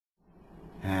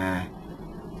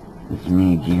It's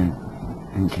me again,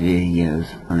 and today,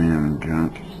 yes, I am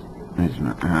drunk, as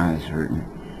my eyes hurting.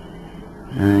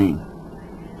 I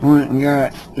went and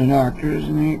got the doctors,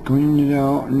 and they cleaned it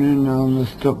out, and then all the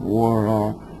stuff wore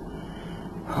off.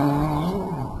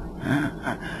 Oh,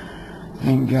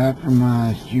 thank God for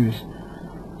my juice.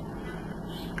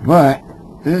 But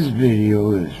this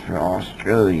video is for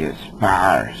Australia's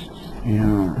fires. You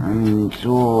know, I'm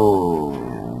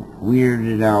so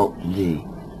weirded out today.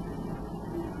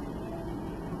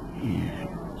 Yeah.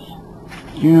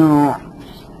 You know,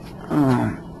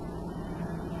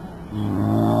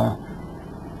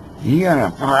 you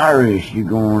got a fire issue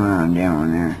going on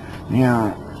down there.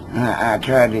 Now, I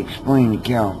tried to explain to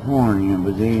California,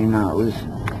 but they did not listen.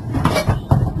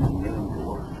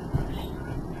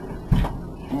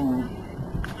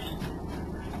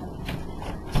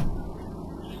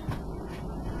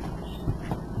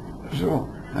 So,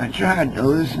 I tried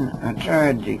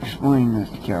to explain this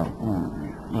to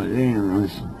California, but they didn't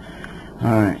listen.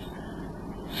 Alright,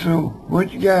 so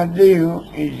what you gotta do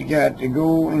is you got to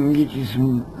go and get you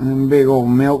some big old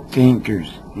milk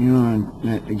tankers, you know,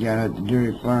 that they got at the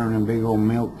dairy farm, them big old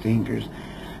milk tankers,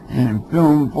 and fill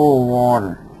them full of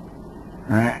water,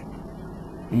 right?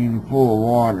 Even full of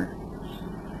water.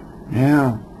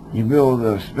 Now, you build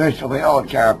a special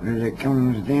helicopter that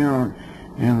comes down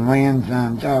and lands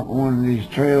on top of one of these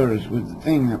trailers with the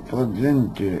thing that plugs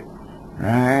into it,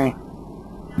 right?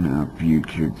 Now,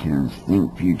 future tense,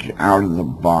 think future, out of the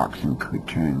box, and quit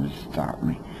trying to stop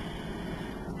me.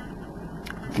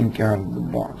 Think out of the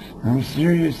box. I'm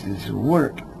serious, this will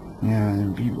work. Now,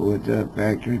 then people at the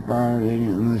factory fire, they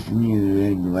didn't listen either,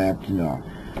 they laughed it off.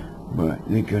 But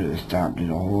they could have stopped it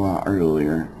a whole lot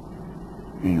earlier,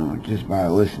 you know, just by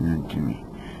listening to me.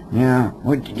 Now,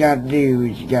 what you gotta do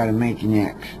is you gotta make an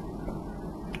X.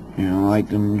 You know, like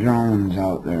them drones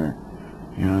out there.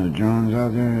 You know, the drones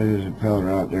out there, there's a feller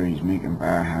out there, he's making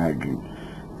fire hydrant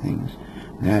things.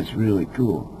 That's really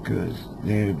cool, because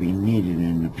they'll be needed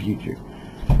in the future.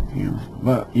 You know,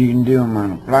 but you can do them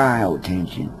on a fly-out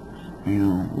tension, you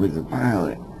know, with the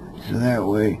pilot. So that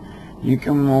way, you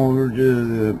come over to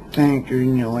the tanker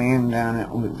and you land on it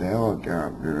with the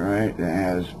helicopter, right? That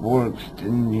has four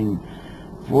extending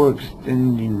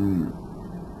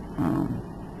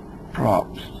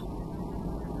props,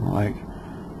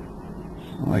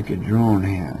 like a drone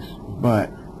has,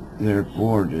 but they're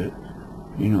for to,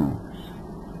 you know,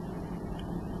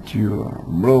 to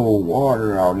blow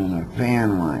water out in a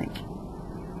fan light.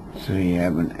 So you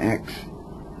have an X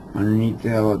underneath the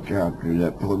helicopter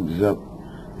that plugs up,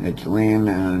 that's land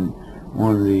on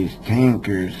one of these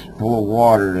tankers full of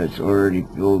water that's already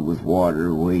filled with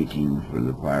water waiting for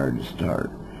the fire to start.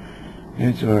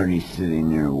 It's already sitting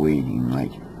there waiting,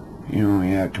 like, you know,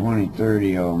 you have 20,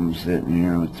 30 of them sitting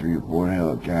there with 3 or 4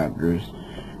 helicopters,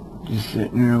 just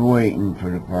sitting there waiting for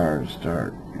the fire to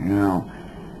start. You know,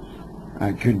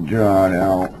 I could draw it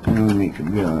out and make it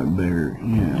better,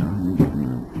 yeah.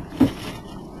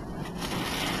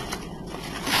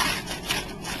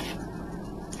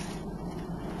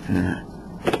 Yeah.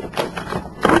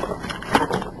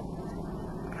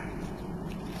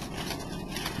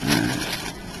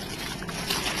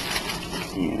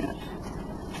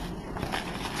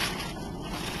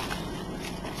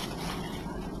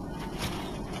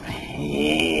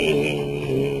 Hey,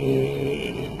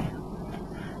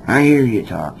 I hear you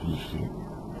talking shit.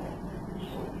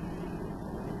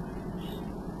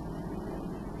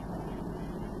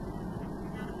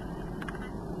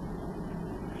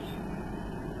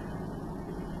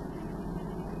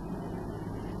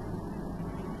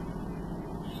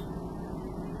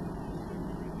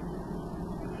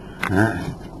 Huh?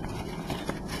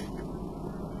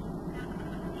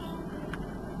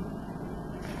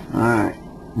 Alright,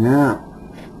 now,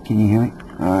 can you hear me?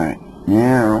 Alright,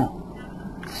 now,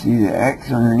 see the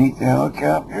X underneath the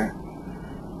helicopter?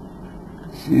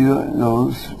 See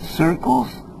those circles?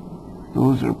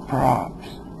 Those are props.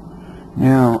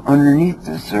 Now, underneath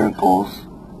the circles,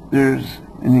 there's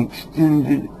an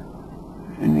extended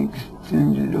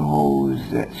hose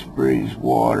that sprays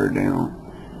water down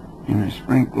in a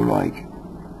sprinkler-like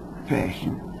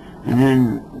fashion. And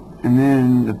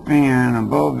then the fan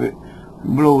above it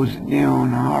blows it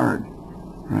down hard,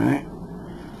 right?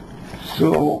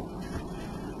 So,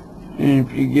 and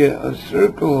if you get a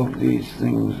circle of these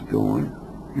things going,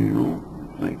 you know,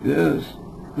 like this,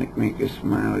 like make a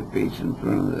smiley face in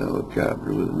front of the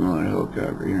helicopter with another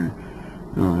helicopter here,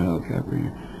 another helicopter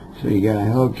here. So you got a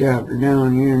helicopter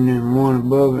down here and then one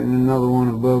above it and another one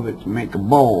above it to make a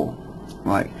bowl,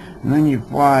 like, and then you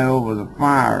fly over the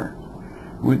fire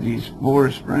with these 4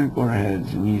 sprinkler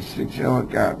heads and these 6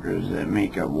 helicopters that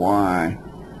make a Y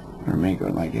or make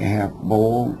it like a half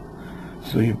bowl.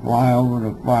 So you fly over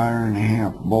the fire in a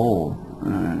half bowl,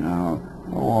 and the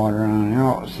water on the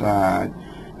outside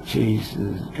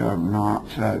chases carbon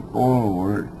dioxide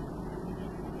forward.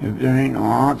 If there ain't no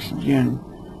oxygen,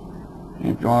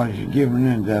 if all you're giving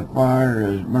it that fire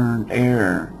is burnt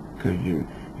air, because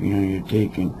you're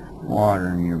taking water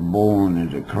and you're bowling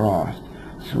it across.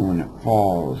 So when it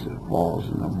falls in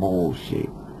a bowl shape.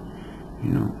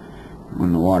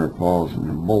 When the water falls in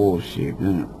a bowl shape,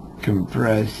 then it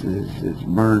compresses, it's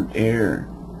burnt air.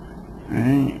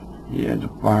 Right? Yeah, the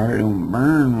fire don't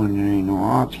burn when there ain't no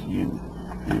oxygen,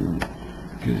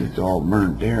 because it's all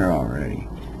burnt air already.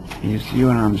 You see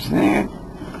what I'm saying?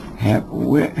 Half a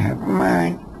wit, half a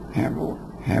mind. Half a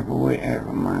wit, half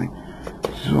a mind.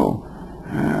 So,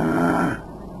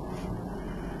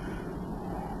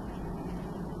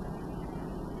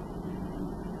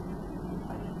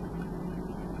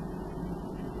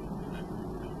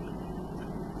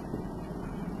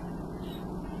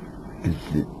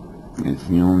 it's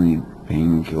the only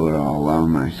painkiller I'll allow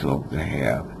myself to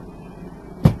have.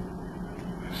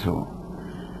 So,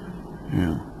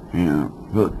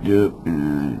 hooked up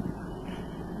and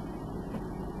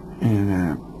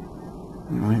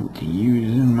went to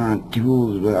using my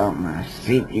tools without my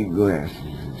safety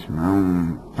glasses. It's my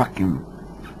own fucking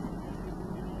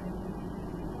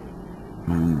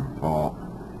fault.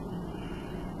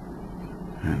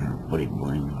 And nobody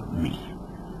blames me.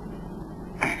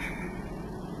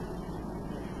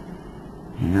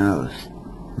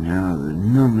 Now the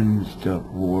numbing stuff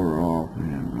wore off,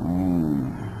 and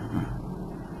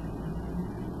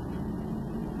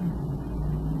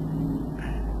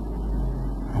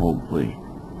hopefully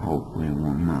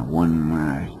one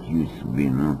last use will be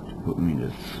enough to put me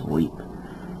to sleep.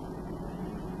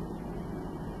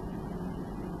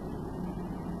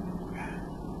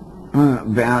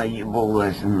 Valuable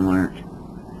lesson learned.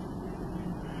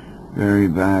 Very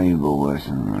valuable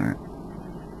lesson learned.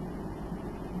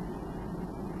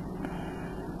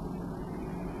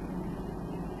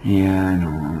 Yeah, I know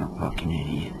I'm a fucking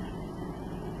idiot.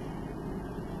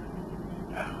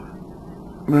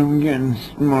 But I'm getting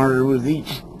smarter with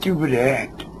each stupid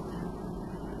act.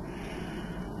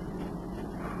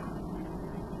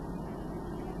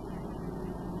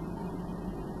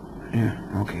 Yeah,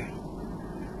 okay.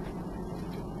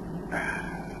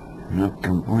 Enough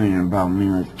complaining about me,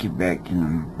 let's get back to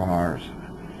them bars.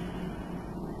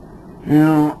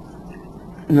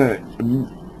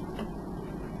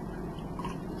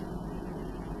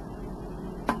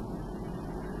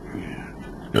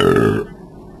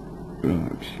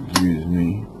 Excuse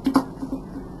me.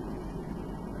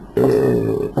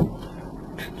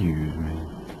 Excuse me.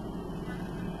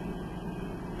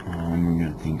 Oh, I'm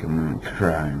gonna think I'm gonna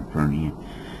cry in front of you.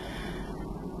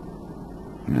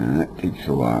 Now that takes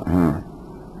a lot, huh?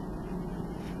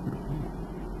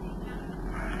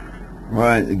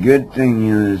 Well, the good thing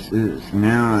is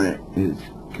now that it's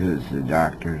because the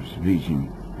doctor's vision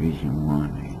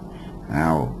 1.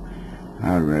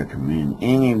 I would recommend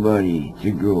anybody to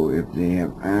go, if they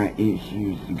have eye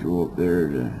issues, to go up there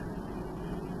to the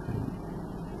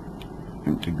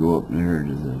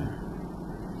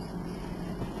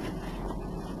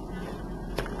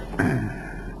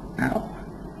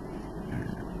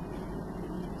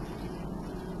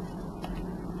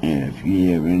and if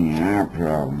you have any eye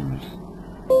problems,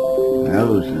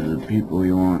 those are the people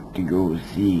you want to go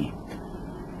see.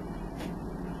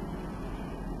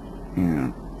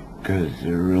 Because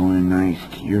they're really nice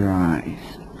to your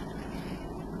eyes.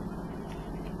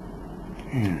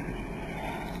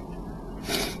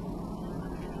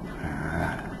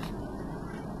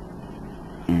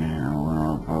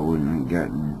 Well, if I wouldn't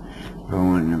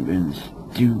have been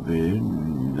stupid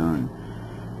and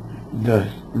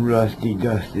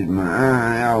dusted my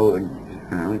eye, I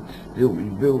would still be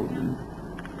building.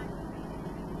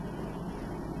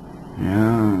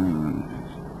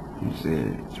 He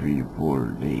said 3 to 4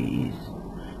 days.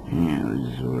 It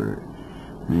was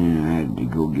then I had to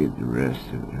go get the rest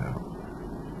of it out.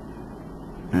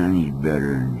 I need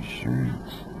better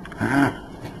insurance.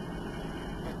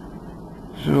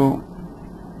 So,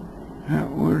 how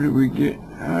did we get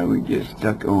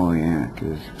stuck? Oh yeah,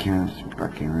 because constant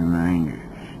fucking reminder.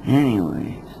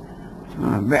 Anyways,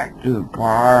 back to the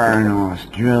bar in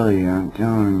Australia. I'm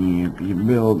telling you, if you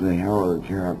build a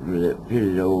helicopter that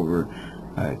fitted over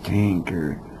a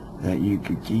tanker that you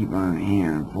could keep on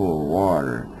hand full of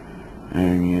water,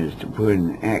 and you just to put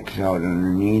an X out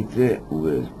underneath it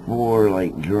with 4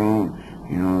 like drone,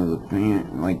 the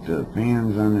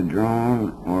fans on the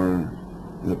drone or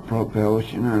the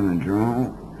propulsion on the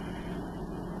drone.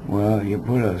 Well, you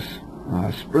put a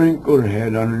sprinkler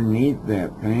head underneath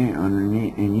that plant,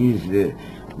 and use it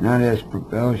not as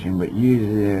propulsion, but use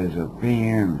it as a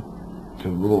fan to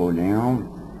blow down.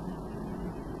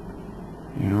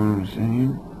 You know what I'm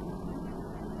saying?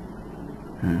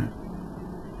 Huh?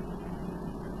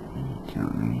 You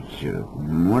tell me to shut up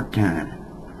one more time.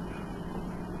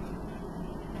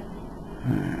 I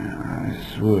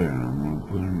swear I'm gonna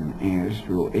put an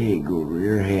astral egg over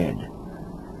your head.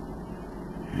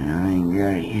 And I ain't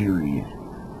gotta hear you.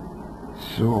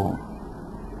 So,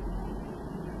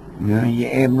 now you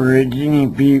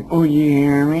Aborigine people, you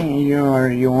hear me?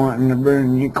 You wanting to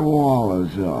burn your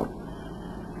koalas up.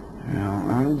 Now,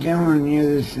 I'm telling you,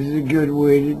 this is a good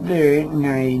way to do it, and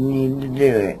now you need to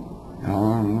do it.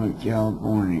 Along with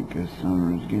California, because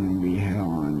summer's gonna be hell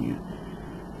on you.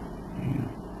 Yeah.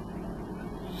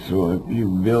 So if you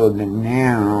build it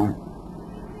now,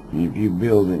 then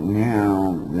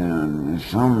in the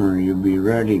summer you'll be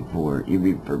ready for it. You'll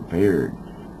be prepared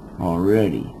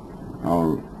already.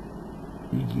 You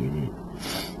get it?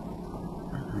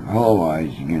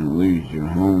 Otherwise you're gonna lose your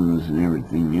homes and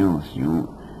everything else. You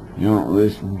don't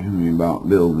listen to me about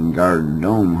building garden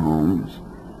dome homes,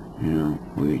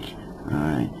 which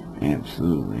I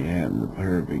absolutely have the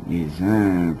perfect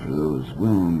design for those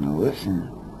willing to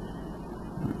listen.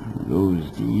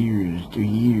 Those ears to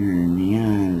hear and the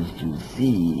eyes to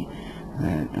see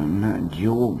that I'm not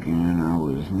joking. I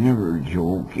was never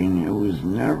joking. It was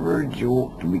never a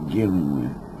joke to begin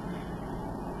with.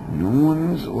 No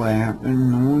one's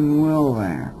laughing. No one will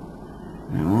laugh.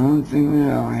 The only thing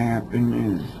that'll happen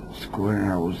is square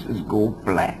houses go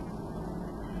flat.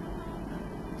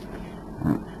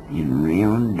 And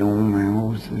round dome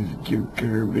houses give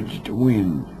curbage to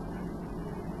wind.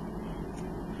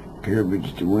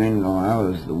 Curbage to wind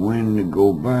allows the wind to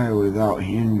go by without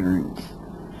hindrance.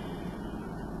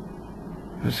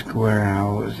 A square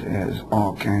house has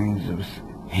all kinds of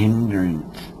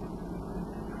hindrance.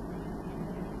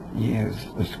 Yes,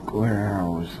 a square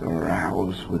house or a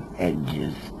house with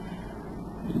edges.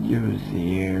 It gives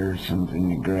the air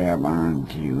something to grab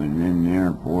onto, and then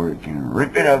therefore it can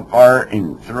rip it apart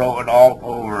and throw it all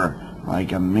over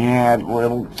like a mad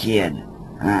little kid.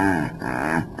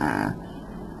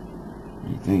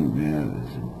 You think that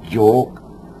is a joke?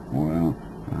 Well,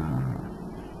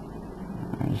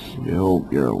 I should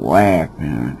hope you're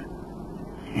laughing.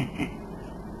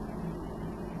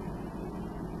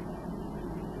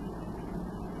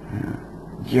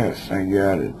 Guess I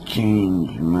gotta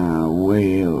change my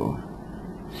way of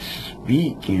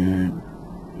speaking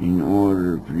in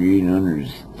order for you to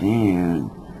understand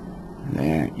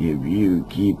that if you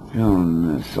keep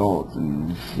filling the salt in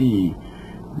the sea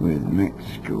with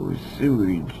Mexico's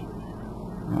sewage,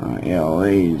 LA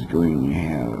is going to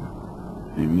have,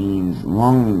 it means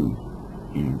lung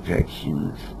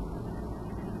infections.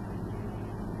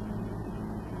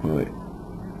 But,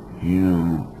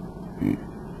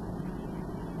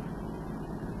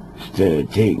 instead of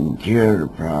taking care of the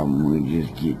problem, we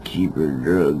just get cheaper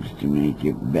drugs to make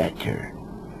it better.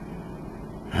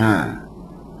 Huh?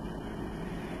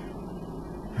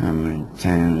 How many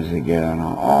times I gotta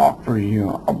offer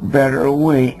you a better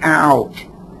way out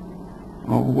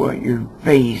of what you're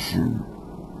facing,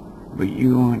 but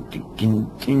you want to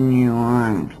continue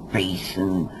on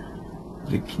facing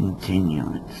the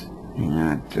continuance. And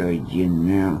I'll tell you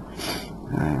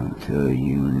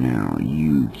now,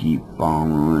 you keep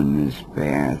following this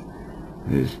path,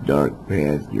 this dark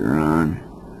path you're on.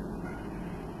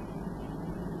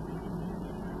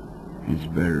 It's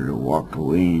better to walk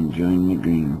away and join the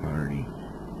Green Party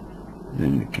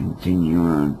than to continue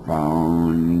on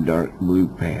following the dark blue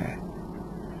path.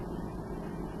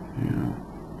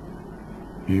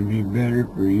 It'd be better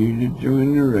for you to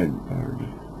join the Red Party.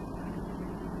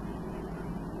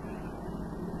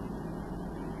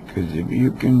 Because if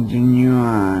you continue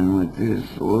on with this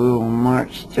little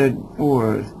march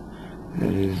forth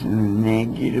that is in a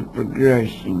negative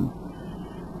progression,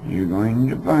 you're going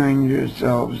to find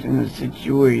yourselves in a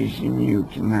situation you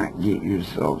cannot get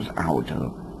yourselves out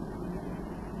of.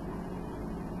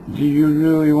 Do you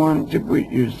really want to put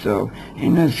yourself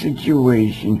in a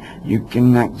situation you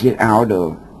cannot get out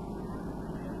of?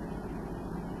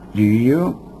 Do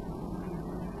you?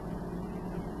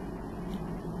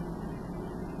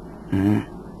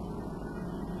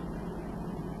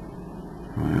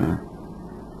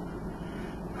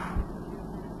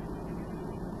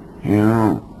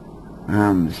 Well,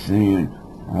 I'm saying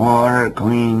water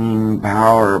cleaning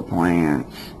power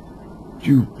plants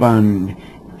to fund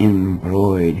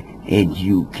employed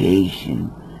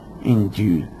education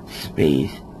into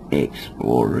space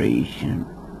exploration.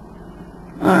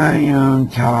 I am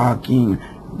talking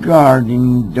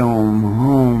Garden Dome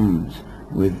homes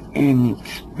with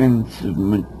inexpensive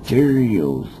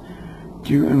materials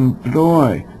to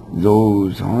employ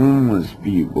those homeless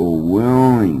people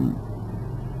willing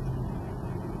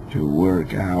to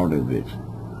work out of it.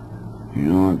 You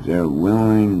know, if they're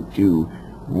willing to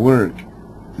work,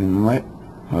 then let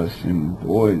us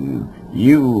employ them.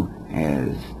 You,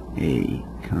 as a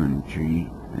country,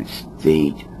 a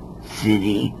state,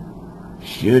 city,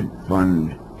 should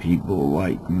fund people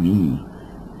like me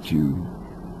to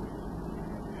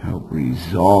help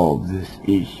resolve this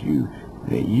issue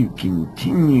that you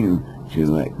continue to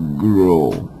let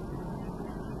grow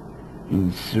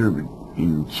in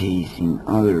chasing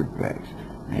other facts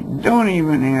that don't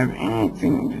even have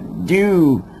anything to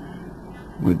do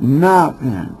with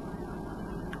nothing.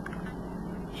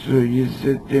 So you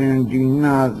sit there and do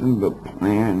nothing but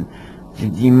plan the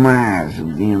demise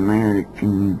of the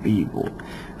American people.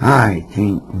 I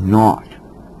think not.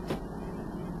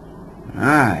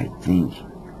 I think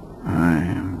I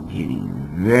am getting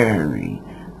very,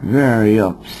 very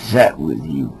upset with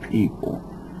you people.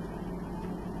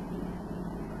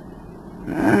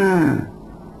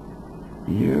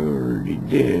 You already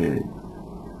did.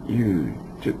 You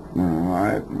took my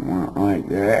life and went like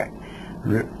that,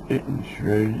 ripped it and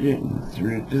shredded it and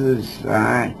threw it to the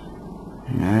side,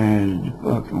 and I had to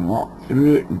fucking walk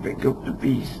through it and pick up the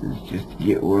pieces just to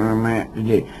get where I'm at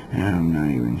today. And I'm not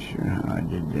even sure how I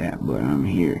did that, but I'm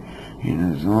here.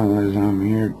 And as long as I'm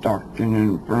here talking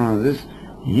in front of this,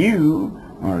 you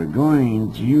are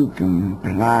going to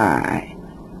comply.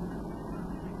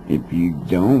 If you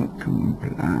don't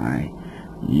comply,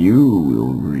 you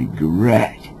will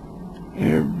regret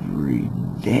every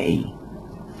day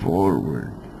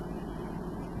forward.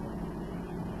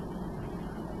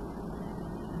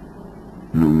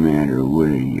 No matter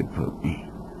where you put me,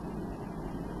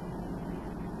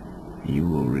 you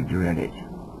will regret it.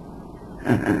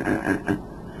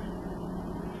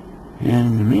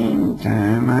 In the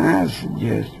meantime, I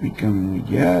suggest we come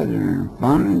together and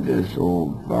fund this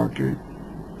old fucker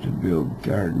to build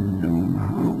Garden Dome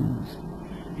homes.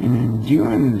 And in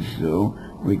doing so,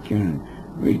 we can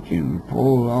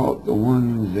pull out the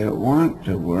ones that want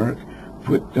to work,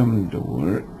 put them to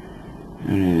work,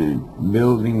 and then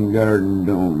building Garden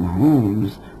Dome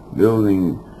homes,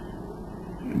 building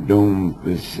dome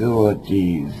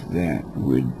facilities that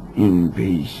would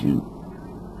inpatient,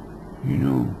 you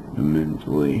know, the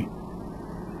mentally,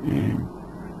 and,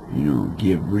 you know,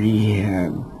 give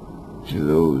rehab to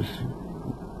those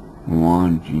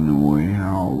wanting a way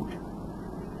out,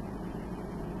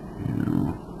 you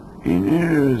know. And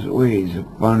there's ways of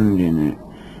funding it.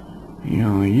 You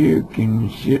know, you can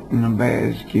shit in a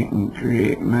basket and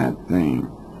create methane,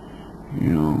 you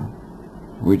know,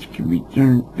 which can be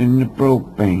turned into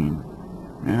propane.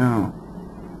 Now,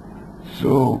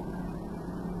 so,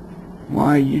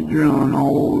 why you drilling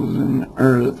holes in the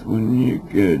earth when you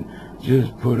could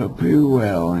just put a poo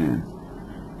well in?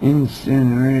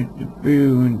 Incinerate the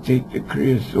poo and take the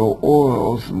creosote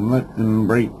oils and let them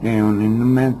break down into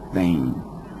methane.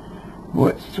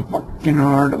 What's so fucking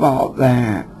hard about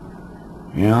that?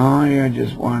 You know, you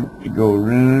just want to go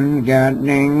ruin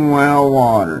goddamn well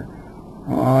water.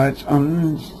 Oh, it's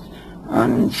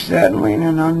unsettling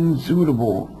and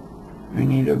unsuitable. I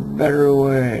need a better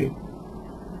way.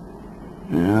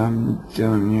 And I'm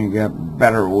telling you, got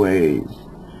better ways.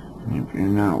 And if you're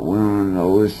not willing to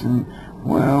listen,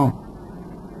 well,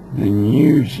 then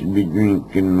you should be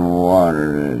drinking the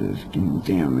water that is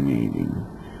contaminated.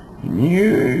 And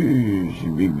you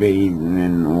should be bathing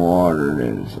in the water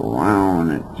that is allowing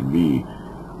it to be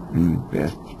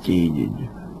investigated.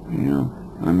 You know,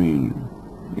 I mean,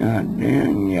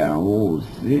 goddamn, you got a whole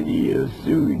city of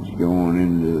sewage going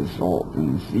into the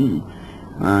Salton Sea.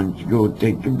 Why don't you go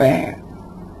take a bath?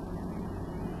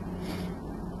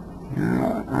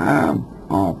 Now, I've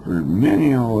offered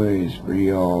many ways for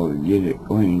y'all to get it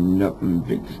cleaned up and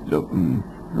fixed up and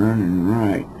running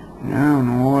right. And I don't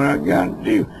know what I got to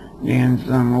do. Dance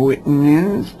on my witten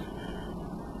ends?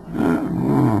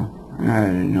 Well, I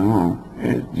don't know.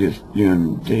 It's just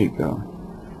going to take a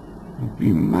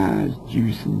few miles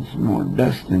juice and some more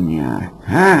dust in the eye.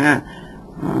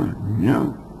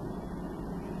 No.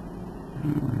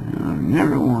 I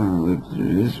never want to live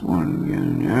through this one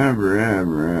again. Ever,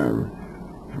 ever, ever.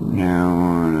 From now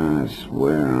on, I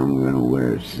swear I'm going to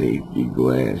wear safety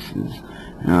glasses.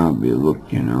 And I'll be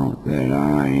looking out that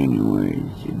eye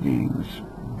anyways, you dang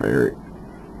spirit.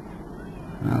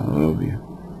 I love you.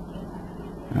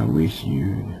 I wish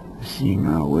you'd see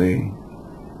my way.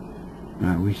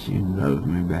 I wish you'd love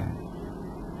me back.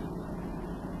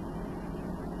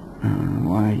 I don't know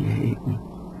why you hate me.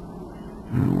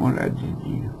 and what I did to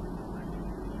you.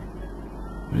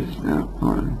 But it's not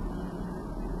fun.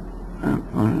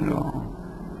 Not fun at all.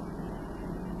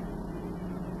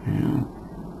 You know?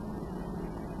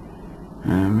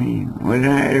 I mean, what did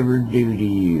I ever do to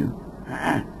you?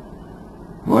 Huh?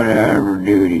 What did I ever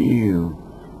do to you?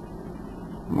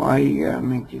 Why you gotta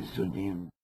make it so damn...